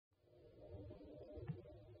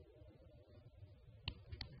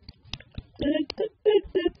Hello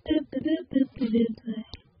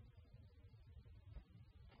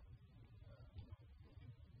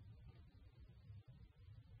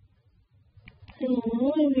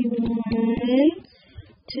everyone.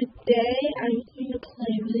 Today I'm going to play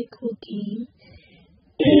a really cool game.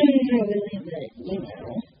 Not really, but you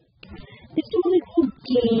know. It's a really cool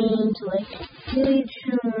game to really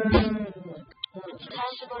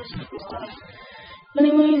But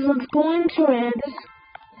anyways, let's go into it.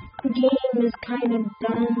 This game is kind of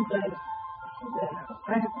dumb, but I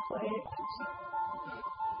have to play it.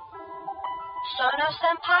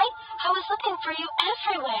 Sono-senpai, I was looking for you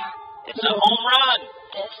everywhere. It's a home run.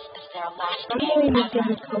 This is their last I'm game. going to get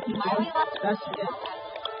a copy of that's it.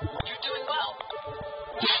 You're doing well.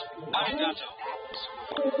 Arigato.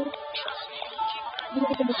 Trust me. Huh?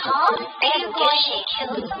 Are you going to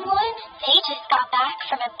kill someone? They just got back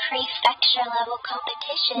from a prefecture level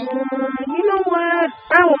competition. You know what?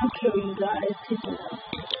 I won't kill you guys, because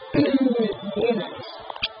you're nice.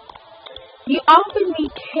 You offered me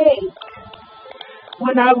cake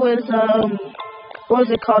when I was, what was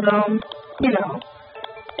it called, minding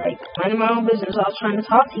my own business. I was trying to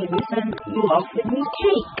talk to you. You said you offered me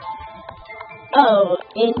cake. Oh,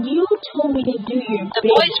 and you told me to do your The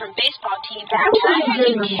boys from baseball team That wasn't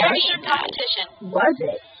in good the character competition. Was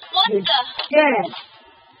it? What You're the? dead.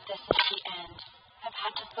 This is the end. I've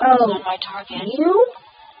had to focus on my target. You?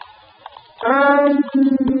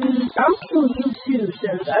 I'll kill you too,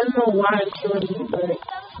 since I don't know why I'm killing you, but,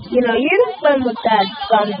 you're the fun with that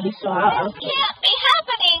bunny, so I'll kill you. Can't be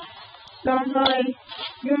happening. No, I'm sorry.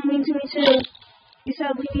 You were mean to me too. You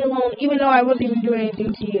said leave me alone, even though I wasn't even doing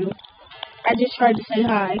anything to you. I just tried to say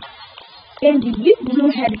hi. And you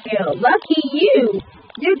blue-head girl, lucky you!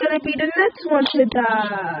 You're gonna be the next one to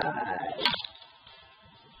die.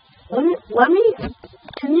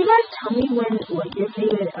 Can you guys tell me what your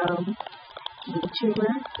favorite, YouTuber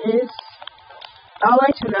is? I'd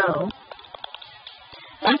like to know.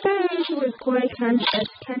 My favorite YouTuber is Koi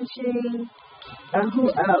Kenshin. Who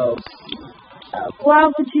else?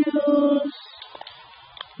 Guava Juice.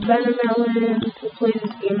 Venomelon, who plays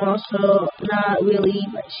this game also. Not really,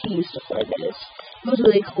 but she used to play this. It was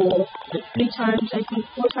really cool. Like 3 times, I think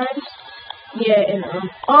 4 times. Yeah, and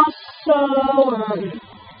also,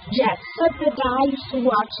 Jacksepticeye, I used to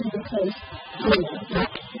watch him because,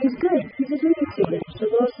 he's good. He's a good student. So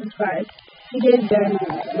go subscribe. He did very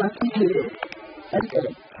lucky you. That's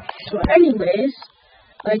good. So anyways,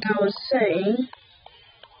 like I was saying,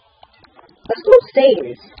 let's go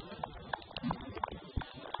upstairs.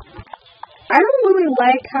 I don't really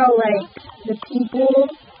like how, the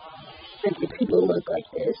people look like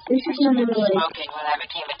this. This is kind of like, Smoking when I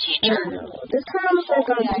became a I teacher. don't know. This kind of looks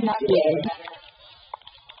like on GTA.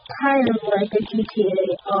 Kind of like a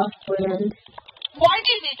GTA off-brand. Why do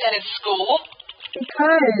you need that in school?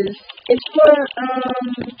 Because it's for,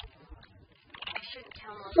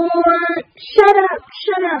 shut up,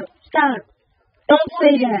 stop. Don't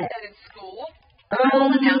say that. That in school?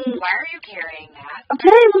 Um, Why are you carrying that?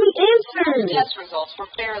 Okay, let me answer. Test results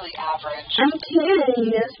were fairly average. I'm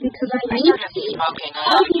carrying this because I I need started to. smoking.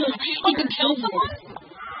 You can kill someone?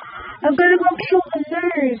 I'm gonna go kill the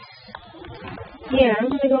nurse. Yeah,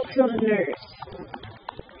 I'm gonna go kill the nurse.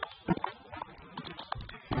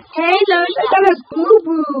 Hey nurse, I got a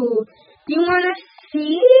boo-boo. Do you wanna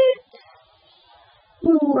see it? I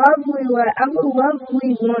would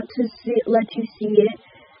lovely want to let you see it.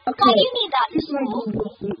 Okay. Why do you need that in This is my school?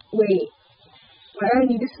 boo-boo. Wait. Why do I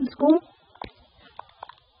need this in school?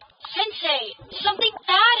 Sensei, something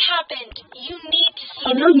bad happened. You need to see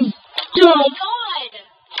Oh, no, this. you Oh my don't. god.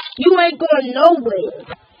 You ain't going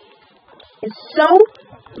nowhere. And so,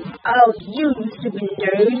 you stupid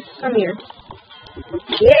nerd. Come here.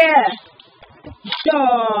 Yeah.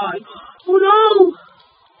 Dog. Oh no.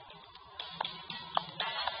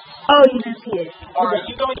 Oh, you didn't see it. Are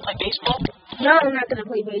you going to play baseball? No, I'm not gonna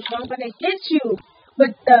play baseball, but I hit you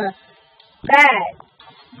with the bat.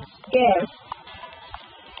 Yeah.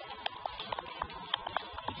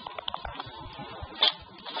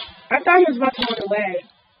 I thought he was about to run away.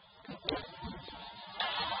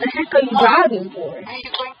 The heck are you driving for? Hey,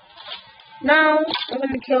 you going? No, I'm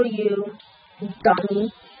gonna kill you,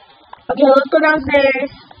 dummy. Okay, let's go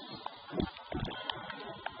downstairs.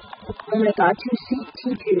 Oh my god, 2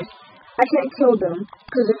 teachers. I can't kill them,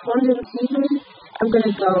 because if one didn't see me, I'm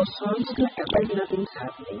gonna go, so I'm just gonna act like nothing's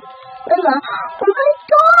happening. Oh my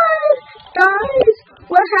god! Guys,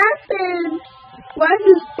 what happened? Why is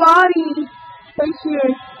his body right here?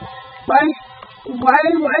 Why is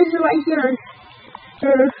it right here? Oh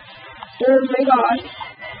my god.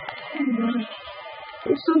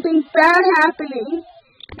 There's something bad happening.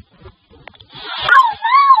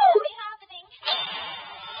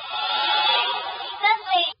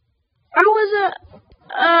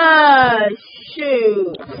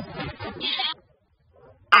 Shoot.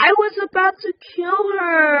 I was about to kill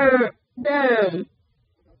her. Damn.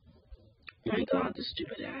 Oh my god, the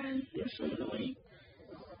stupid ad. They're so annoying.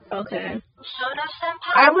 Okay.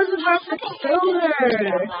 I was about to kill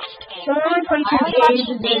her. So I'm only playing 2 games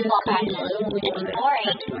a day because I don't really want to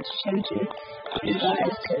have too much attention on you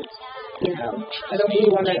guys because, you know, I don't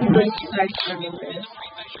really want to bring you guys to this.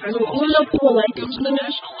 I mean, even though people like this game,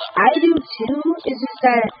 I do too. It's just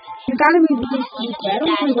that you gotta be really sneaky. I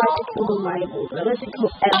don't really like to kill the rivals. I like to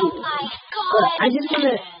kill everyone. But I just want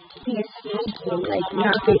to be a sneaky and, like,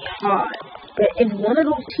 not get caught. But if one of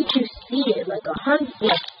those teachers see it, like 100,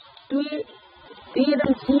 like, three of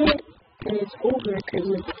them see it, then it's over because,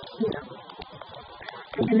 you know,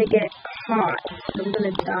 I'm gonna get caught. I'm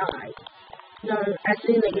gonna die. No,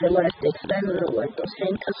 actually, I'm gonna get arrested because I don't know what those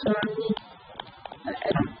handcuffs are on me.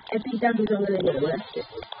 I think that means I'm gonna get arrested.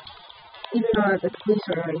 Even though the police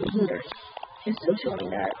are already here. It's still showing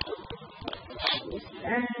that. What's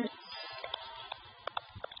that?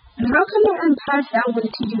 And how come I'm past that when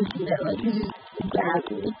teachers do that? Like, this is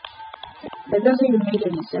badly. That doesn't even make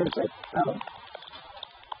any sense. Like,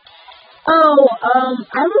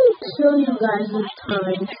 I will kill you guys this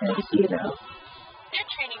time because, you know.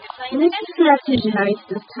 This is message nice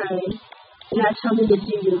this time. You're not telling me to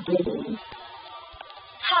do your bidding.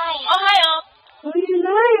 Hi. Ohio. Oh, you're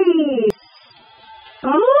nice.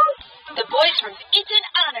 Huh? The boys from It's an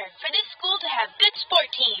honor for this school to have good sport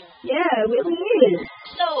team. Yeah, it really is.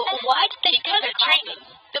 So why did they skip their training?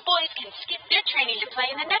 The boys can skip their training to play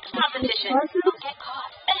in the next competition. Get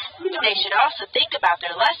caught. They should also think about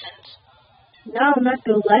their lessons. No, not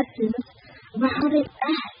the lessons. But how they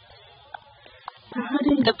act.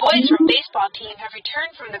 The boys from baseball team have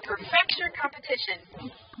returned from the prefecture competition.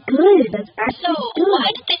 Good, that's actually So good.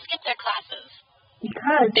 why did they skip their classes?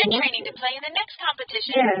 Because they're training to play in the next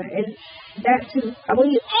competition. Yeah, and that too. I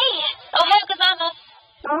want you. Hey, Ohio Gozamos.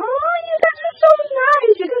 Oh, you guys are so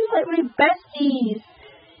nice. You guys are like my besties.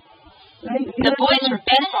 Right? The boys from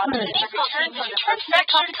baseball team have returned from the prefecture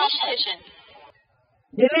competition.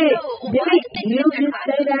 Did you just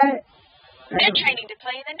say that? They're training to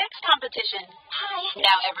play in the next competition. Hi.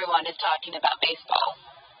 Now everyone is talking about baseball.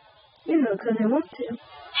 You know, because I want to.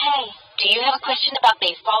 Hey. Do you have a question about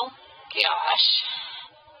baseball? Gosh.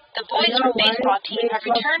 The boys from baseball team have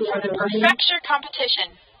returned from the prefecture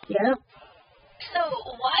competition. Yep. So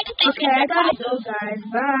why did they skip I their gotta classes? go, guys.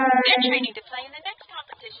 Bye. They're training to play in the next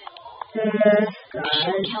competition. Guys.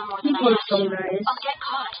 People are so nice. I'll get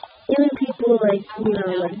caught. Even people like, you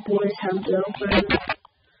know, like boys have girlfriends.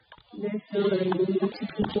 They're so really mean to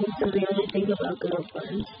people, so they only think about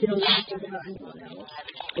girlfriends. They don't really think about anyone else.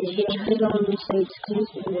 And they don't even say excuse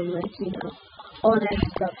me when, like, you know, all that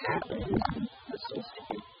stuff happens. That's so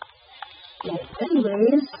stupid. Yeah,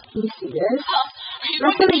 anyways, let me see this. Are you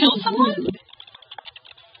That's going to gonna kill be someone? rude.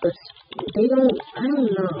 But they don't, I don't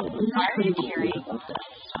know. I'm not Why are you crazy carrying about that.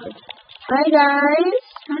 Hi, guys.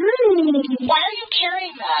 Hi. Why are you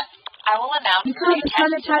carrying that? I will announce Because the it's trying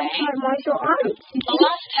to test try to today. start martial arts. You The see,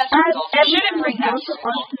 last test I have results shouldn't everything bring with that martial to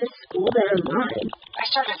arts in this school that are mine. I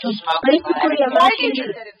started to smoke. Basically, I'm Why not did you here,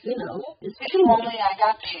 get it? you know, it's If cheating. only I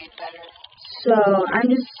got paid better. So, I'm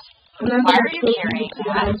not Why gonna are you kill carrying people.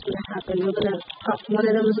 that? What's gonna happen? One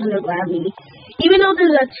of them is gonna grab me. Even though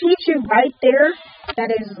there's a teacher right there that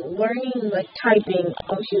is learning, like, typing.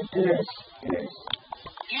 Oh, shoot, the nurse.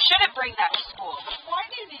 You shouldn't bring that to school. Why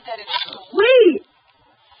do you need that in school? Wait!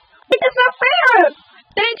 It's not fair!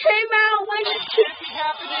 They came out when It can't be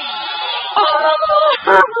happening.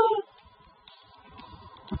 Oh!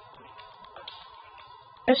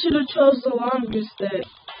 I should have chose the longest bit.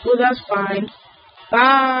 Well, that's fine.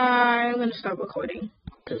 Bye. I'm gonna stop recording.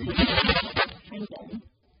 Cause he's done.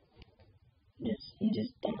 He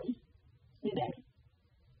just done.